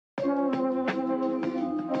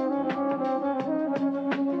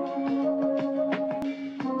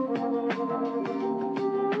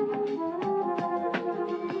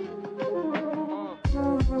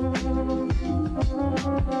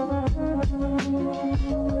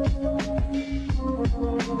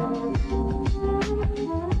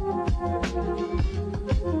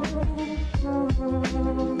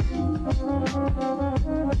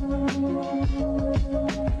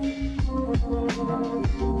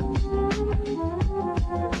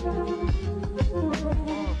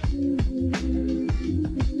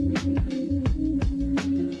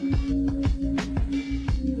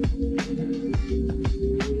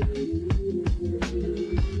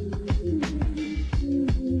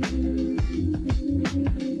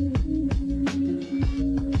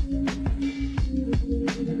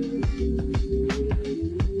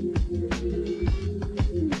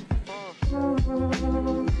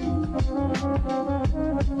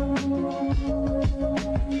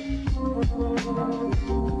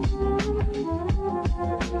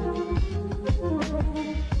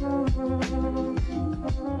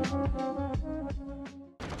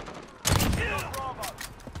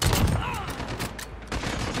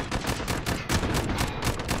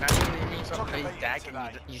back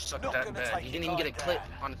and you suck that bad. You didn't even get a clip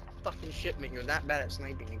on a fucking shipment. You're that bad at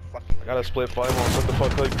sniping, you fucking. I got a split 5 on. What the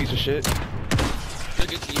fuck, like piece of shit?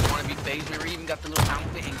 Look at you. You want to be phased? We even got the little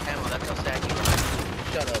outfit and camo. That's how sad you are.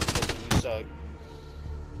 Shut up, fucking. You suck.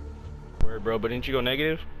 Word, bro. But didn't you go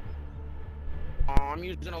negative? I'm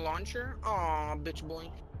using a launcher. Aw, bitch boy.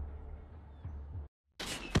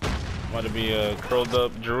 About to be curled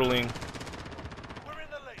up, drooling in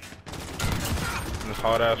this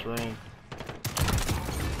hot ass room.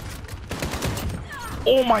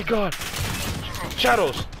 Oh my god!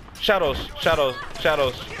 Shadows! Shadows! Shadows!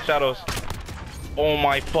 Shadows! Shadows! Oh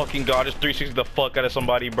my fucking god! Just 360 the fuck out of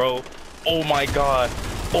somebody, bro. Oh my god!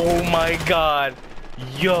 Oh my god!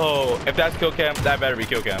 Yo! If that's kill cam, that better be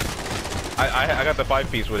kill cam. I got the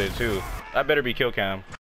 5-piece with it too. That better be kill cam.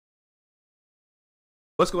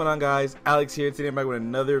 What's going on, guys? Alex here. Today I'm back with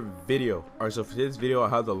another video. Alright, so for this video I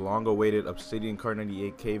have the long awaited Obsidian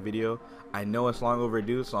KAR98K video. I know it's long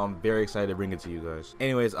overdue, so I'm very excited to bring it to you guys.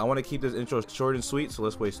 Anyways, I want to keep this intro short and sweet, so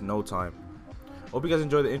let's waste no time. Hope you guys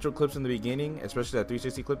enjoyed the intro clips in the beginning, especially that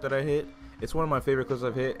 360 clip that I hit. It's one of my favorite clips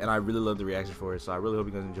I've hit, and I really love the reaction for it, so I really hope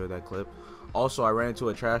you guys enjoyed that clip. Also, I ran into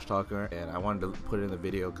a trash talker, and I wanted to put it in the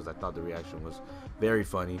video because I thought the reaction was very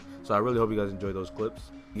funny. So I really hope you guys enjoyed those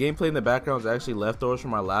clips. The gameplay in the background is actually leftovers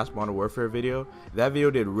from my last Modern Warfare video. That video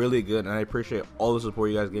did really good, and I appreciate all the support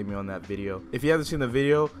you guys gave me on that video. If you haven't seen the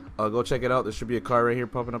video, go check it out. There should be a card right here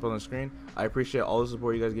popping up on the screen. I appreciate all the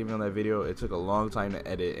support you guys gave me on that video. It took a long time to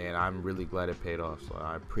edit, and I'm really glad it paid off. So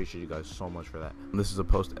I appreciate you guys so much for that. This is a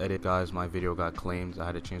post edit, guys. My video got claimed. I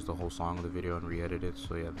had to change the whole song of the video and re-edit it.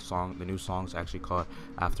 So yeah, the new song's actually called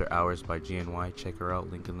After Hours by GNY. Check her out,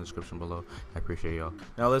 link in the description below. I appreciate y'all.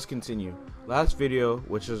 Now let's continue. Last video,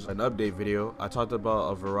 which is an update video, I talked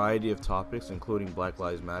about a variety of topics including Black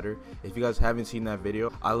Lives Matter. If you guys haven't seen that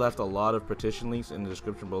video, I left a lot of petition links in the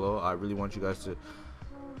description below. I really want you guys to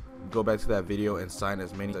go back to that video and sign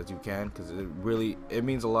as many as you can, because it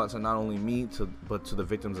means a lot to not only me but to the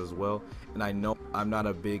victims as well. And I know I'm not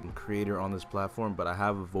a big creator on this platform, but I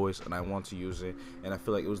have a voice and I want to use it, and I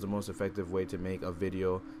feel like it was the most effective way to make a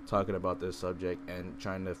video talking about this subject and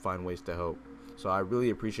trying to find ways to help. So I really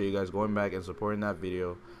appreciate you guys going back and supporting that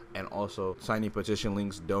video, and also signing petition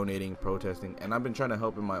links, donating, protesting, and I've been trying to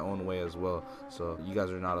help in my own way as well. So you guys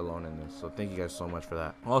are not alone in this, so thank you guys so much for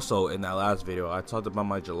that. Also, in that last video I talked about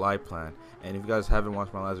my July plan, and if you guys haven't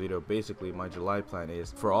watched my last video, basically my July plan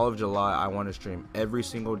is for all of July I want to stream every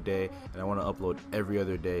single day, and I want to upload every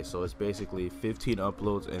other day. So it's basically 15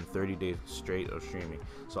 uploads and 30 days straight of streaming.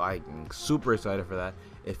 So I'm super excited for that.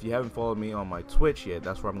 If you haven't followed me on my Twitch yet,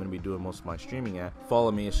 that's where I'm going to be doing most of my streaming at.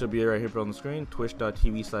 Follow me. It should be right here on the screen.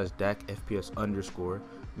 Twitch.tv/DACFPS_.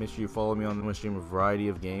 Make sure you follow me. I'm going to stream a variety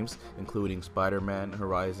of games, including Spider-Man,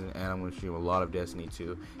 Horizon, and I'm going to stream a lot of Destiny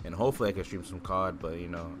 2. And hopefully I can stream some COD, but you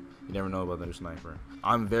know, you never know about the new sniper.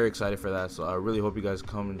 I'm very excited for that, so I really hope you guys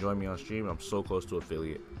come and join me on stream. I'm so close to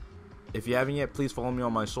affiliate. If you haven't yet, please follow me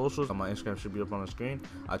on my socials. My Instagram should be up on the screen.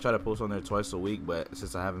 I try to post on there twice a week, but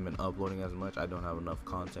since I haven't been uploading as much, I don't have enough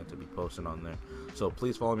content to be posting on there. So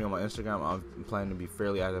please follow me on my Instagram. I'm planning to be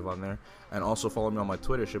fairly active on there. And also follow me on my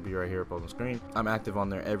Twitter, should be right here up on the screen. I'm active on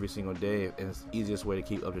there every single day, and it's the easiest way to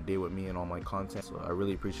keep up to date with me and all my content. So I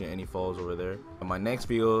really appreciate any follows over there. And my next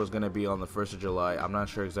video is going to be on the 1st of July. I'm not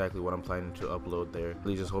sure exactly what I'm planning to upload there.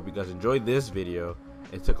 Please just hope you guys enjoyed this video.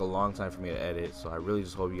 It took a long time for me to edit, so I really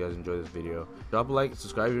just hope you guys enjoy this video. Drop a like,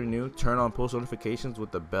 subscribe if you're new, turn on post notifications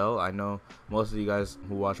with the bell. I know most of you guys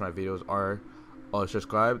who watch my videos are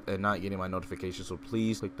subscribed and not getting my notifications, so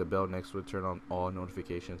please click the bell next to it, turn on all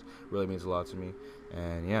notifications. Really means a lot to me.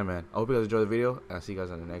 And yeah, man, I hope you guys enjoy the video, and I'll see you guys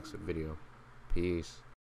in the next video. Peace.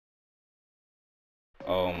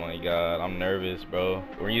 Oh my god, I'm nervous, bro.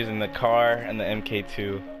 We're using the KAR and the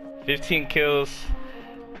MK2. 15 kills,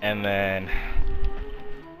 and then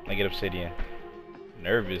I get Obsidian.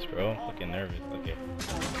 Nervous, bro. Fucking nervous. Okay.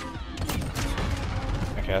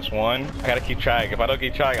 Okay, that's one. I gotta keep track. If I don't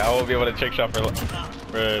keep track, I won't be able to Trickshot for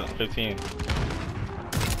 15.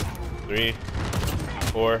 3,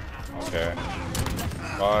 4. Okay.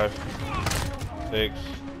 5, 6.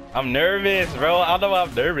 I'm nervous, bro. I don't know why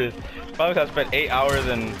I'm nervous. Probably because I spent 8 hours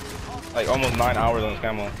and like almost 9 hours on this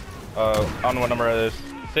camo. I don't know what number it is.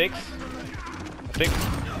 6? 6?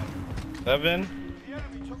 7?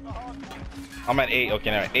 I'm at 8.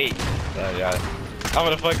 Okay, now 8. Yeah. I'm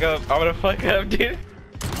gonna fuck up. I'm gonna fuck up, dude.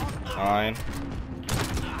 9.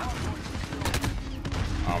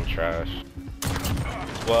 I'm trash.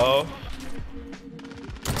 12.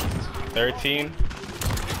 13.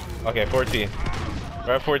 Okay, 14.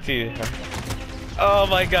 We're at 14. Oh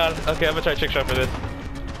my god. Okay, I'm gonna try Trickshot for this.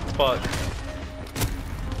 Fuck.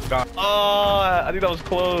 Gone. Oh, I think that was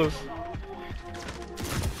close.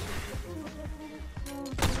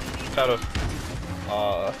 Shadows.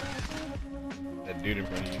 That dude in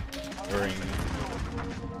front of you.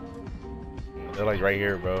 They're like right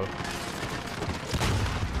here, bro.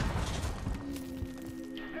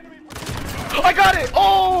 I got it!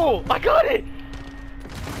 Oh! I got it!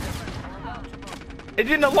 It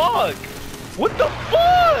didn't unlock! What the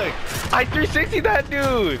fuck? I 360 that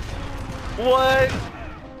dude! What?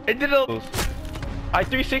 It didn't. I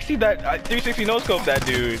 360 that. I 360 no scope that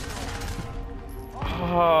dude.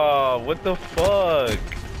 Oh, what the fuck?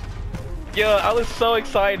 Yo, I was so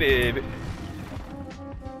excited.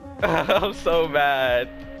 I'm so mad.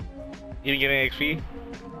 You didn't get any XP?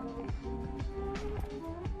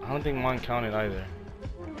 I don't think mine counted either.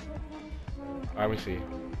 Alright, let me see.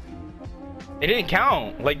 It didn't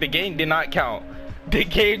count. Like, the game did not count. The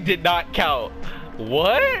game did not count.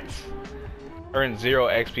 What? Earned 0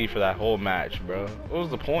 XP for that whole match, bro. What was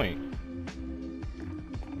the point?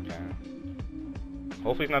 Okay.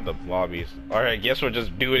 Hopefully it's not the lobbies. Alright, guess we'll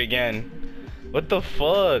just do it again. What the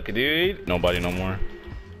fuck, dude? Nobody no more.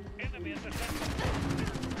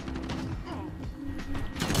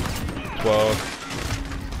 12.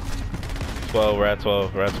 We're at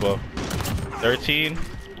 12. 13.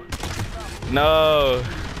 No.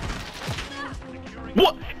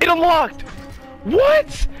 What? It unlocked.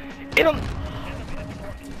 What? It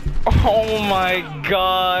Oh my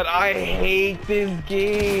god, I hate this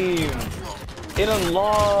game. It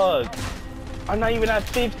unlocked. I'm not even at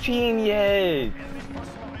 15 yet.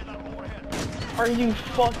 Are you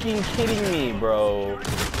fucking kidding me, bro?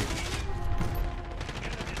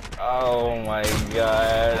 Oh my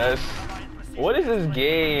god. What is this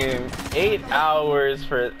game? 8 hours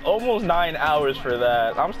for almost 9 hours for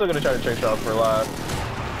that. I'm still gonna try to Trickshot for last.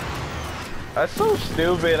 That's so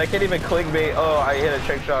stupid. I can't even clickbait. Oh, I hit a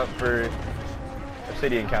Trickshot for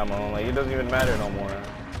Obsidian camo. Like, it doesn't even matter no more.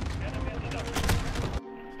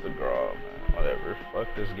 The girl, man. Whatever.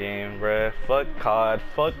 Fuck this game, bruh. Fuck COD.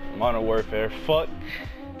 Fuck Modern Warfare. Fuck.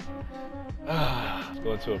 Let's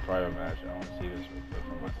go into a private match. I want to see this real quick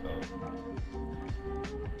for myself.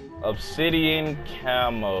 Obsidian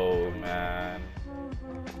camo, man.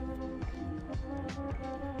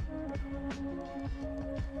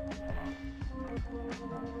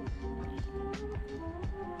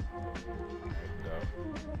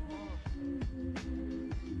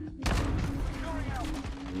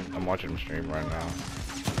 I'm watching him stream right now.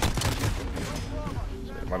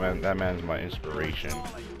 That man's my inspiration.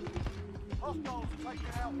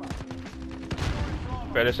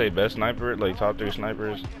 Better say best sniper, like top 3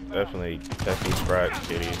 snipers. Definitely Tessie, Sprat,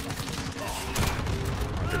 Kitty.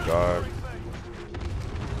 Good God.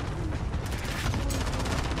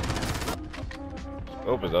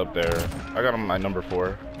 Scope is up there. I got him my number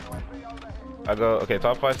 4. I go, okay,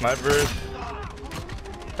 top 5 snipers.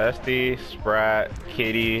 Testy, Sprat,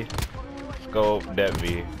 Kitty, Scope,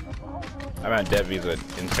 Devy. I mean, Devy's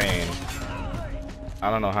insane. I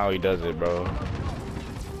don't know how he does it, bro.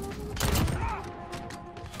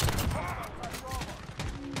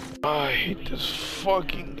 I hate this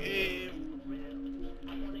fucking game.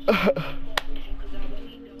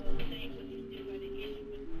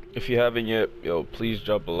 If you haven't yet, yo, please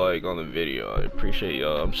drop a like on the video. I appreciate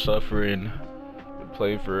y'all. I'm suffering. Been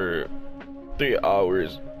playing for 3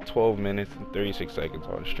 hours, 12 minutes, and 36 seconds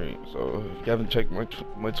on stream. So if you haven't checked my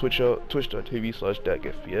Twitch out,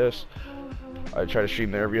 twitch.tv/DakFPS. I try to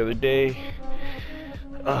stream there every other day.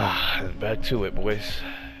 Back to it, boys.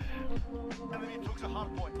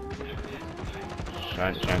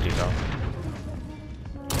 Shanty's out.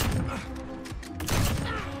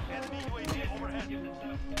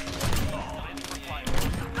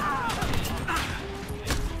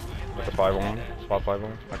 Put the 5 on. Spot 5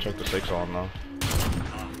 on. I checked the 6 on though.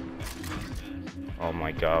 Oh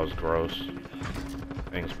my god, it was gross.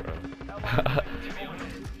 Thanks, bro.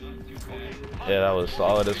 Yeah, that was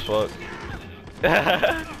solid as fuck.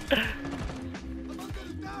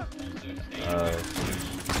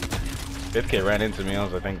 5K ran into me. I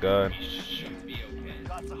was like, thank God.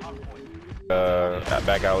 At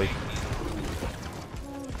back alley.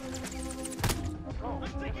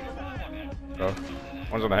 Oh,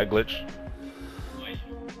 one's on the head glitch.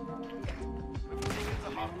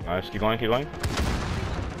 Nice. Keep going. Keep going.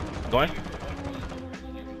 Keep going.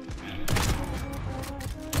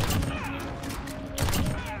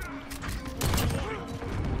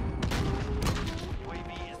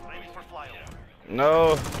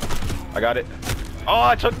 No, I got it. Oh,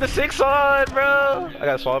 I took the 6 on, bro. I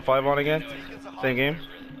got solid 5 on again. Same game.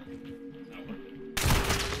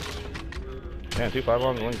 Damn, 2 5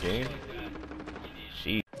 on in one game.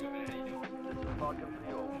 Shit.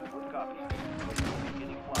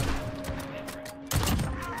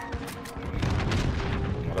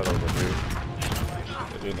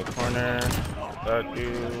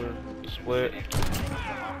 Dude, split.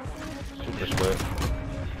 Super split.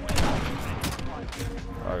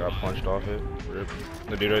 I got punched off it. Rip.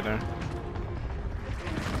 The dude right there.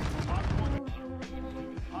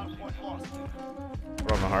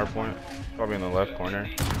 We're on the hard point. Probably in the left corner.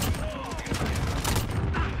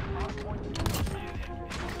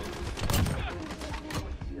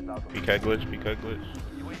 PK glitch.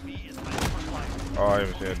 Oh, I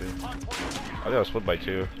haven't seen that dude. I think I was split by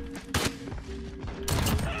 2.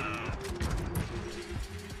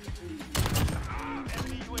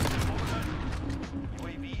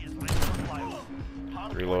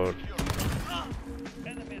 Reload.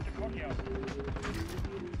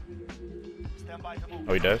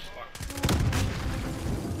 Oh, he does?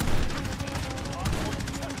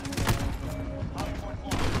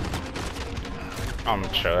 I'm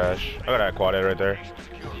trash. I got that quad right there.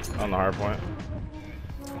 On the hard point.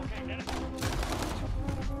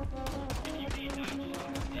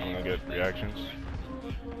 I'm gonna get reactions.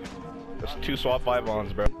 That's 2 swap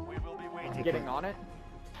 5-ons, bro. Getting on it?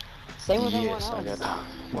 Same with everyone else. I got 1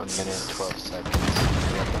 minute and 12 seconds. I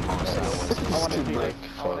got the most I wasn't like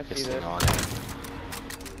focusing on it.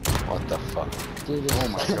 What the fuck? Dude, oh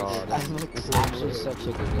my god. This is actually such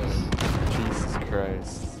a good game. Jesus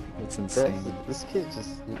Christ. That's insane. This kid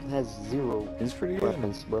just has 0 He's pretty good.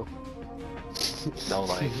 weapons, bro. No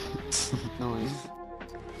life. No life.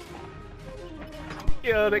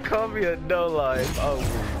 Yo, they call me a no life. Oh,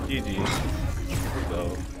 GG.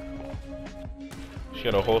 So, she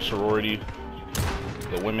had a whole sorority.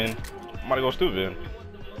 The women. I'm about to go stupid.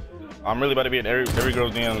 I'm really about to be in every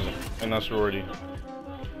girl's DMs in that sorority.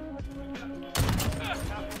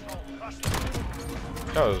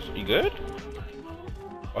 Yo, you good?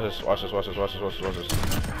 Watch this. I said watch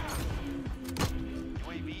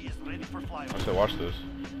this.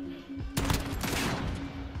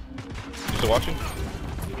 You still watching?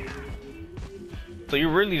 So you're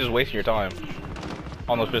really just wasting your time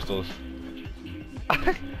on those pistols. So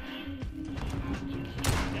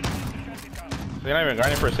you're not even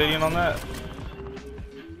grinding for Obsidian on that?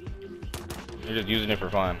 You're just using it for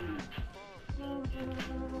fun.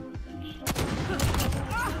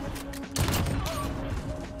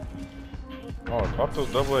 Oh, pop those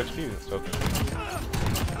double XP. It's okay.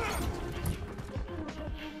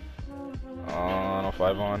 No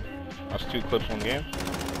 5-on. That's 2 clips 1 game.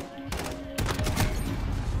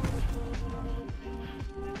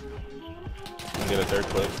 I'm gonna get a 3rd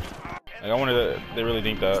clip. Like, I wonder that they really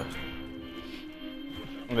think that.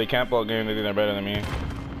 If they camp all game, they think they're better than me.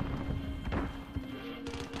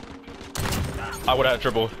 I would have had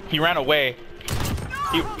triple. He ran away.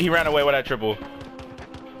 He ran away with that triple.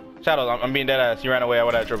 Shadows, I'm being dead ass. He ran away. I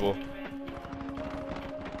would have triple.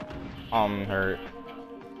 Hurt.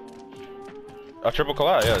 A triple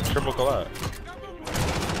collide, yeah, triple collide.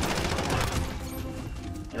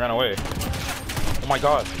 He ran away. Oh my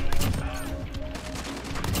god.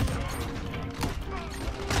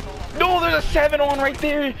 No, there's a 7-on right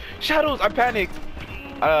there. Shadows, I panicked.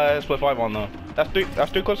 Split 5-on though.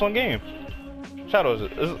 That's 3 clips on game. Shadows,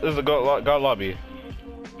 this is a god lobby.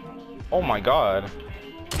 Oh my god.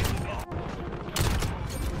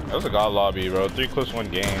 That was a god lobby, bro. 3 clips 1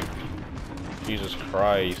 game. Jesus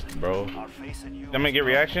Christ, bro. Them get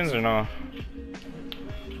reactions or no?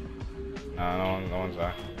 Nah, no one's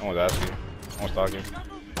asking. No one's talking.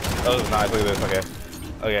 That was nice. Look at this.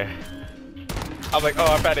 Okay. I was like, oh,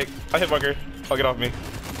 I panicked. I hit bunker. Oh, get off me.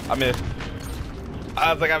 I missed.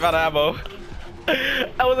 I was like, I'm out of ammo.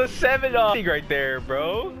 That was a 7-on right there,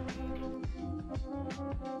 bro.